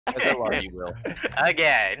You will.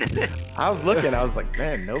 Again. I was looking. I was like,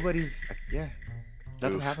 man, nobody's. Yeah,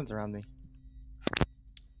 nothing happens around me.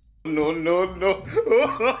 No, no, no.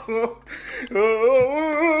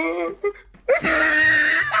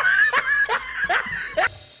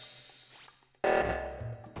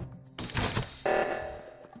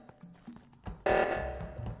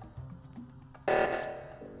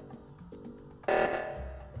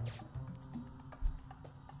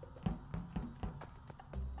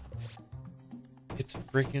 It's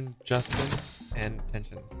freaking Justin and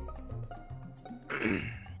Tension.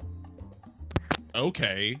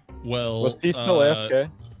 Okay, well, Was he still AFK?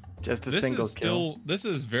 Just a this single is kill. this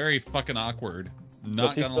is very fucking awkward. Was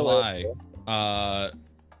Not he gonna still lie.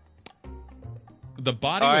 The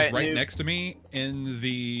body All was right, right Noob. next to me in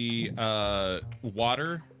the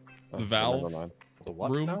water, the valve The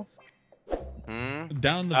what room, now?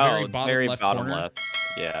 down the Oh, very bottom left corner. left.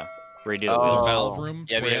 Yeah. Redo The valve room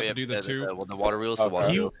Yeah, where yeah, you have yeah, to do the two. the water wheels. Okay. The water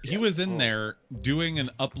He wheels. he was in there doing an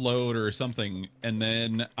upload or something, and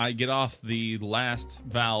then I get off the last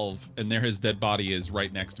valve, and there his dead body is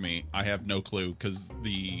right next to me. I have no clue because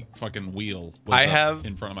the fucking wheel was I up have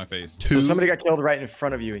in front of my face. So somebody got killed right in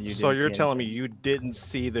front of you, and you. So didn't you're see telling me anything. you didn't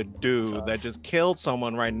see the dude that just killed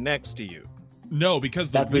someone right next to you? No, because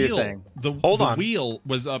the That's what you're wheel, saying. the wheel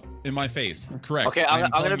was up in my face. Correct. Okay, I'm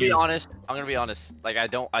gonna telling be you. honest. I'm gonna be honest. Like I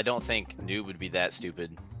don't think Noob would be that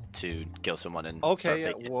stupid to kill someone and Okay, start yeah,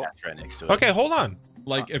 faking it well- right next to it. Okay, hold on.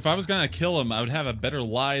 Like if I was gonna kill him, I would have a better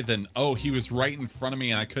lie than he was right in front of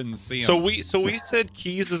me and I couldn't see him. So we said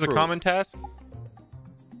keys is a True. common task.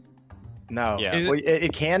 No. Yeah. Well,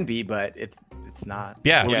 it can be, but it's not.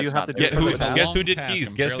 Yeah. What Yeah, do you it's have to not do? Get for who? the task? Guess who did Task, keys?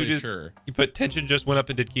 I'm Guess who fairly did? sure. But Tension just went up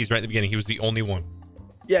and did keys right at the beginning. He was the only one.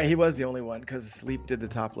 Yeah, he was the only one because Sleep did the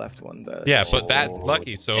top left one. Yeah, but that's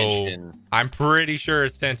lucky. So Tension. I'm pretty sure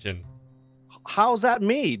it's Tension. How's that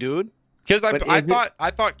me, dude? Because But I is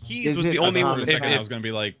it- thought keys is was it the a only For one. a common second, I If, was gonna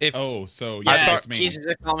be like, if- oh, so I yeah, thought- it's me. Keys is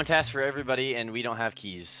a common task for everybody, and we don't have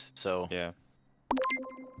keys, so Yeah.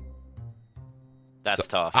 that's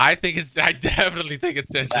tough. I definitely think it's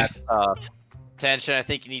Tension. That's tough. Tension, I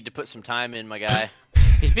think you need to put some time in, my guy.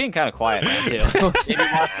 He's being kind of quiet now too. Maybe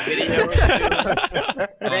watch the video or two.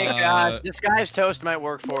 I think Uh, this guy's toast might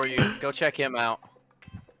work for you. Go check him out.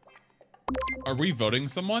 Are we voting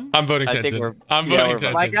someone? I'm voting I think Tension. we're- I'm yeah, voting we're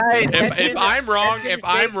Tension. My guy, If I'm wrong, if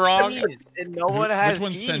I'm wrong, and no one has Which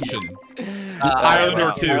one's keys. tension? Island or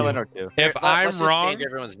Ireland. two. Ireland or two. if Let's I'm just wrong, change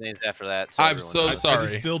everyone's names after that. I'm everyone so knows. I sorry.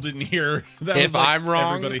 just still didn't hear. That If was like I'm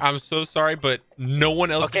wrong, everybody. I'm so sorry, but no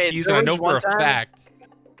one else Okay, did keys, there and I know was for a one time- fact.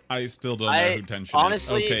 I still don't know I- who tension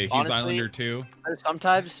honestly- is. Okay, he's honestly- Islander too.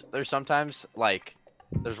 There's sometimes like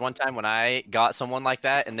there's one time when I got someone like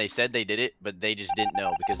that and they said they did it, but they just didn't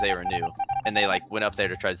know because they were new and they like went up there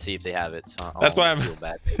to try to see if they have it. So That's why I I'm- feel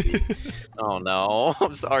bad. Baby. Oh no,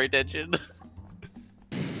 I'm sorry, Tension.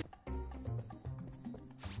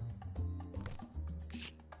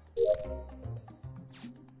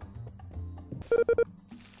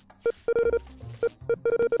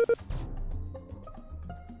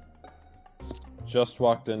 Just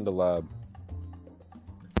walked into lab.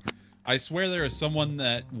 I swear there was someone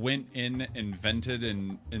that went in and vented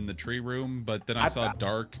in the tree room, but then I saw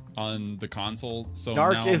Dark on the console. So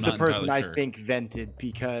Dark now is I'm the not person entirely I sure. think vented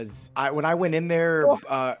because when I went in there,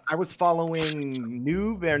 I was following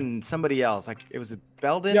Noob and somebody else. Like it was a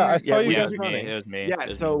Belden. Yeah, I saw you we- Yeah, guys it was me. running. It was me. Yeah, It was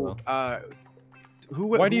me, so Will.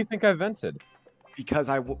 Why do you think I vented? because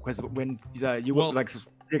when you Well- like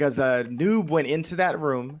because Noob went into that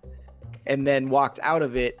room and then walked out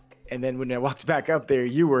of it, and then when I walked back up there,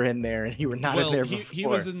 you were in there and you were not in Well, there he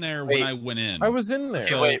before. was in there Wait. when I went in. I was in there.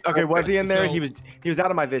 So, Okay, was he in there? So- He was out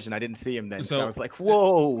of my vision. I didn't see him then. So, So- I was like,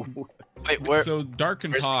 whoa. Wait, where? so Dark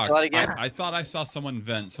can where's the talk. spot again? I thought I saw someone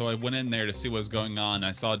vent, so I went in there to see what was going on.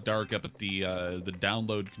 I saw Dark up at the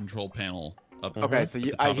download control panel. Up Okay, at so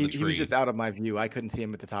the top of the he was tree. just out of my view. I couldn't see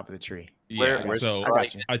him at the top of the tree. Yeah. where's so I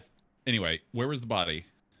got you. anyway, where was the body?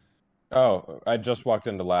 Oh, I just walked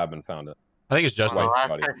into lab and found it. I think it's just The White last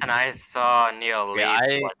body. person I saw near Lee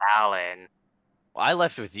I- was Alan. I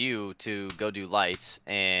left with you to go do lights,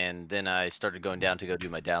 and then I started going down to go do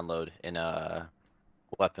my download in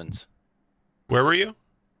weapons. Where were you?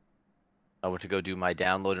 I went to go do my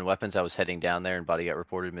download in weapons. I was heading down there, and body got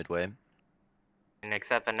reported midway. And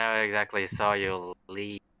except I never exactly saw you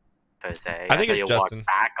leave per se. I think saw it's you Justin. walk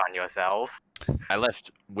back on yourself. I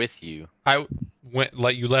left with you. I went.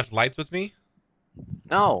 Like you left lights with me.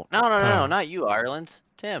 No, Oh. not you, Ireland.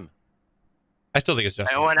 Tim. I still think it's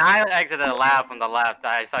Justin. And when I exited the lab from the left,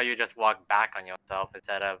 I saw you just walk back on yourself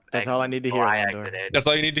instead of. That's all I need to hear, I Landor. exited. That's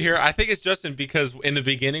all you need to hear. I think it's Justin because in the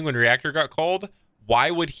beginning when reactor got called, why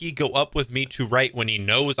would he go up with me to right when he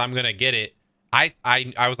knows I'm gonna get it? I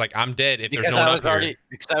was like, I'm dead if there's no one up here.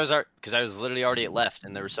 Because I was literally already at left,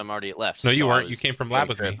 and there was some already at left. No, you so weren't. You came from lab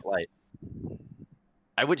with me.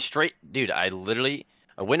 I went straight, dude. I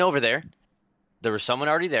went over there. There was someone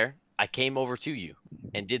already there. I came over to you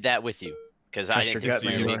and did that with you because I didn't think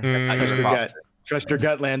you were me. Trust your gut. Trust your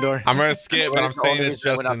gut, Landor. I'm gonna skip, but I'm saying it's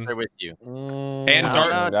Justin. Went up there with you. And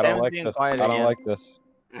Dark. I don't like this. I don't like this.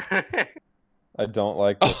 I don't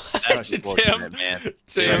like this. Tim,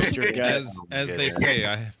 Tim, as they say,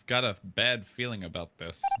 I've got a bad feeling about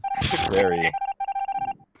this. Very.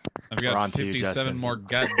 I've got 57 more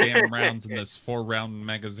goddamn rounds in this 4-round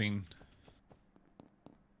magazine.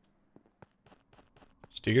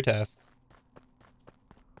 Just do your task.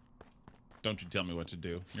 Don't you tell me what to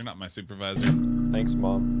do. You're not my supervisor. Thanks,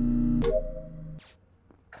 Mom.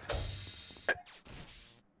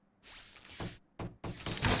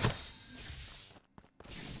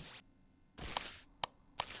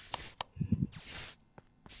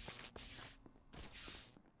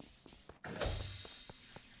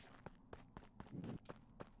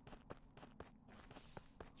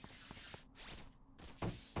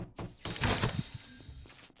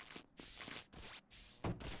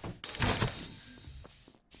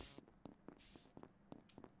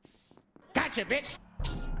 Gotcha, bitch.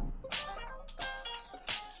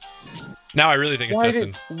 Now I really think it's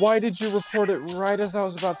Justin. Why did you report it right as I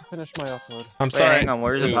was about to finish my upload? I'm sorry. Hang on,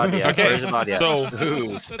 where's the body at? Okay, Where's the body at? so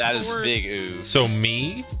Ooh, that is big ooh. So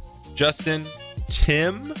me, Justin,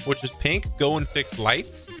 Tim, which is pink, go and fix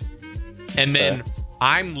lights, and then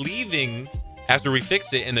I'm leaving after we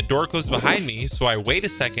fix it, and the door closes behind me. So I wait a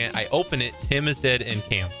second, I open it, Tim is dead, and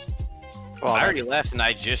Cam's. Well, I already left, and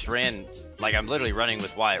I just ran. Like I'm literally running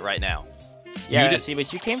with Wyatt right now. Yeah,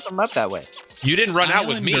 but you came from up that way. You didn't run out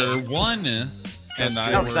with me. Won, and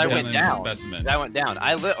I went down. Specimen. I went down.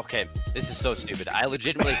 Okay, this is so stupid. I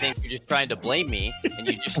legitimately think you're just trying to blame me, and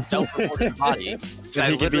you just self-reported the body.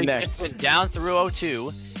 I literally just went down through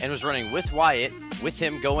O2 and was running with Wyatt, with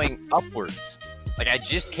him going upwards. Like I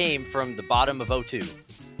just came from the bottom of O2.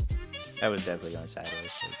 That was definitely going sideways.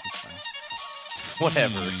 So it's fine.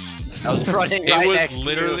 Whatever. I was running right next to you. It was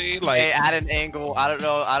literally like at an angle. I don't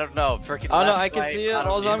know. Freaking. Oh no, I can see it.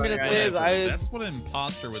 All I'm gonna say is That's what an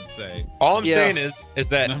imposter would say. All I'm saying is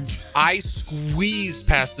that I squeeze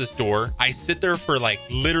past this door. I sit there for like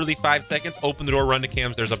literally 5 seconds. Open the door, run to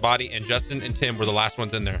Cam's. There's a body, and Justin and Tim were the last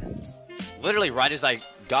ones in there. Literally, right as I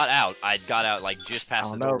got out like just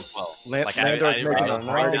past the door as well. Like Landor's making it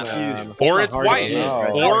hard to use. Or it's Wyatt.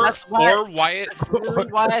 Or Wyatt.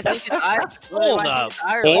 Why I think it's Hold up.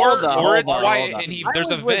 Or it's Wyatt, and there's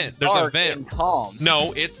a vent. There's a vent.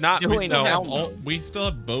 No, it's not. We still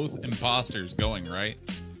have both imposters going, right?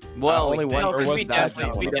 Well, only one. We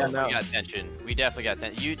definitely got tension. We definitely got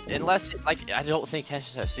tension. Unless I don't think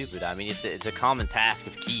tension's that stupid. I mean, it's a common task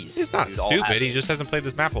of keys. He's not stupid. He just hasn't played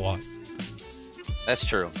this map a lot. That's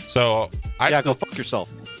true. So go fuck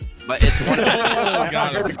yourself. But it's one of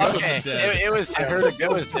the okay. It was him.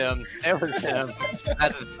 It was him.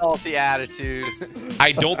 That's a salty attitude.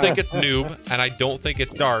 I don't think it's Noob, and I don't think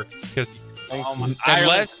it's Dark, because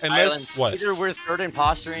unless what? Either we're third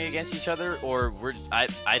impostoring against each other, or I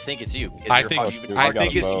think it's you. I think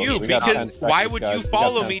it's you, because why would you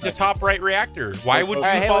follow me to top right reactor? Why would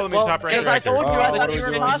you follow me to top right reactor? Because I told you I thought you were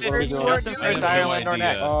an imposter. You weren't the first Ireland or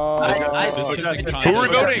next. Who are we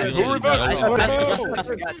voting? Who are we voting?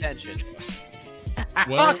 I got tension.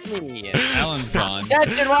 Well, Fuck me. Alan's gone.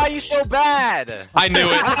 Tension, why are you so bad? I knew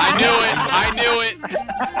it. Why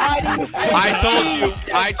do you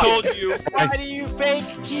fake I told you. Why do you fake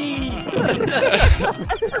keys?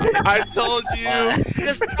 I told you.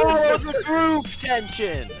 Just follow the group,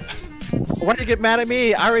 Tension. Why do you get mad at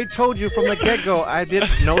me? I already told you from the get-go I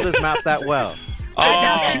didn't know this map that well. You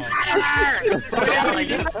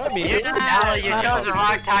chose the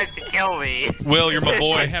wrong time to kill me. Will, you're my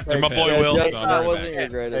boy. You're my boy, Will.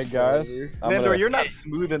 Hey guys, Landor, you're not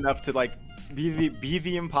smooth enough to like be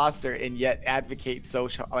the imposter and yet advocate so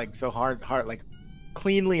hard, like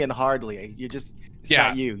cleanly and hardly. You're just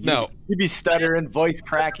not you. You'd be stuttering, voice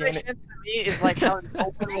cracking. Me is like how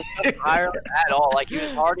open was Ireland at all. Like he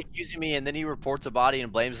was hard accusing me, and then he reports a body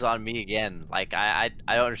and blames it on me again. Like I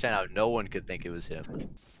don't understand how no one could think it was him.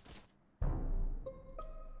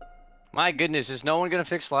 My goodness, is no one gonna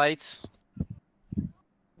fix lights?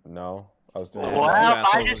 No, I was doing. Well,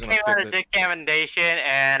 I just came out of decontamination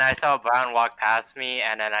and I saw Brown walk past me,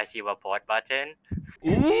 and then I see report button.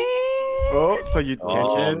 Ooh. Oh, so you tension?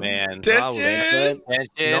 Oh man, tension.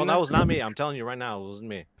 No, that was not me. I'm telling you right now, it wasn't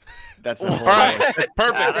me. That's all right.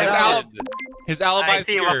 Perfect. His alibi I is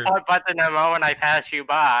see pure. report button the moment I pass you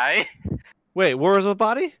by. Wait, where was the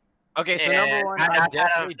body? Okay, so number one, I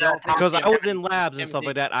definitely don't think because I was in labs and stuff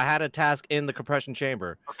like that. I had a task in the compression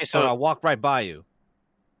chamber. Okay, so I walked right by you.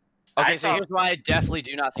 Okay, so here's why I definitely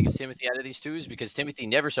do not think it's Timothy out of these two is because Timothy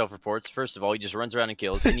never self-reports. First of all, he just runs around and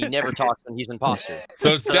kills, and he never talks when he's an imposter.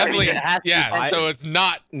 So it's definitely it so it's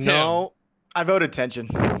not Tim. No, I voted tension.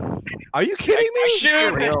 Are you kidding me?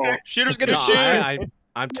 Shoot! Shooter's gonna shoot.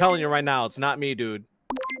 I'm telling you right now, it's not me, dude.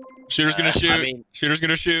 Shooter's gonna shoot. Shooter's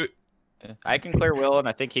gonna shoot. I can clear Will, and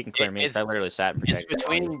I think he can clear me. I literally sat and It's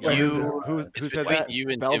protected. between you. Who said that? You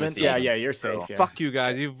and Belvin? Timothy. Yeah, you're safe. Yeah. Fuck you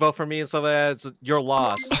guys. You vote for me and stuff like that. It's your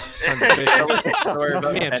loss. Son of a bitch. Don't worry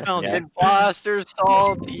about me. I'm telling you. Imposter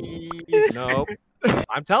salty. Nope.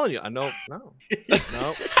 I'm telling you. I know. No.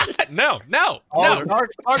 No.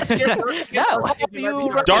 Dark skip. Dark did skip.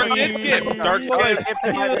 Dark skip.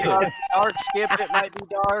 Dark skip. It might be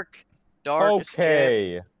dark. Dark skip.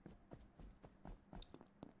 Okay.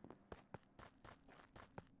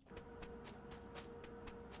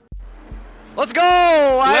 Let's go!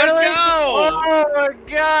 Let's go! Oh my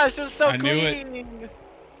gosh, it was so clean. I knew it.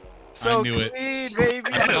 So I knew it. clean,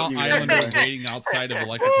 baby. I saw Islander waiting outside of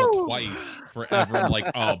electrical twice forever. I'm like,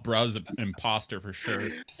 oh, bruh's an imposter for sure.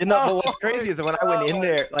 You know, but what's crazy is that when I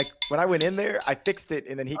went in there, I fixed it,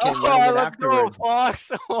 and then he came running in afterwards. Go,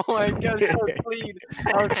 Fox. Oh my god, so clean.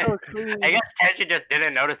 That was so clean. I guess Tension just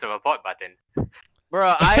didn't notice the report button.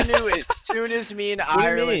 Bro, I knew as soon as me and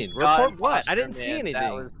Ireland report what? I didn't see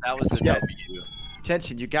anything. That was the W.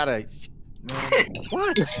 Tension, you gotta.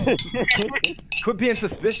 What? Quit being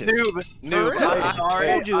suspicious. Noob. I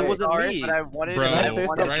told you it wasn't me. But I wanted right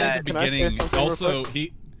at the beginning. Also,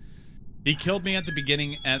 he killed me at the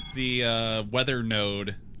beginning at the weather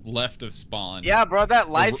node left of spawn. Yeah, bro, that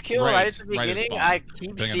lights kill right at the right beginning. I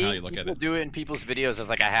keep seeing people do it in people's videos. I was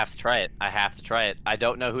like, I have to try it. I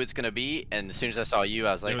don't know who it's gonna be, and as soon as I saw you,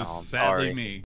 I was like, it was oh, I'm sadly sorry. me.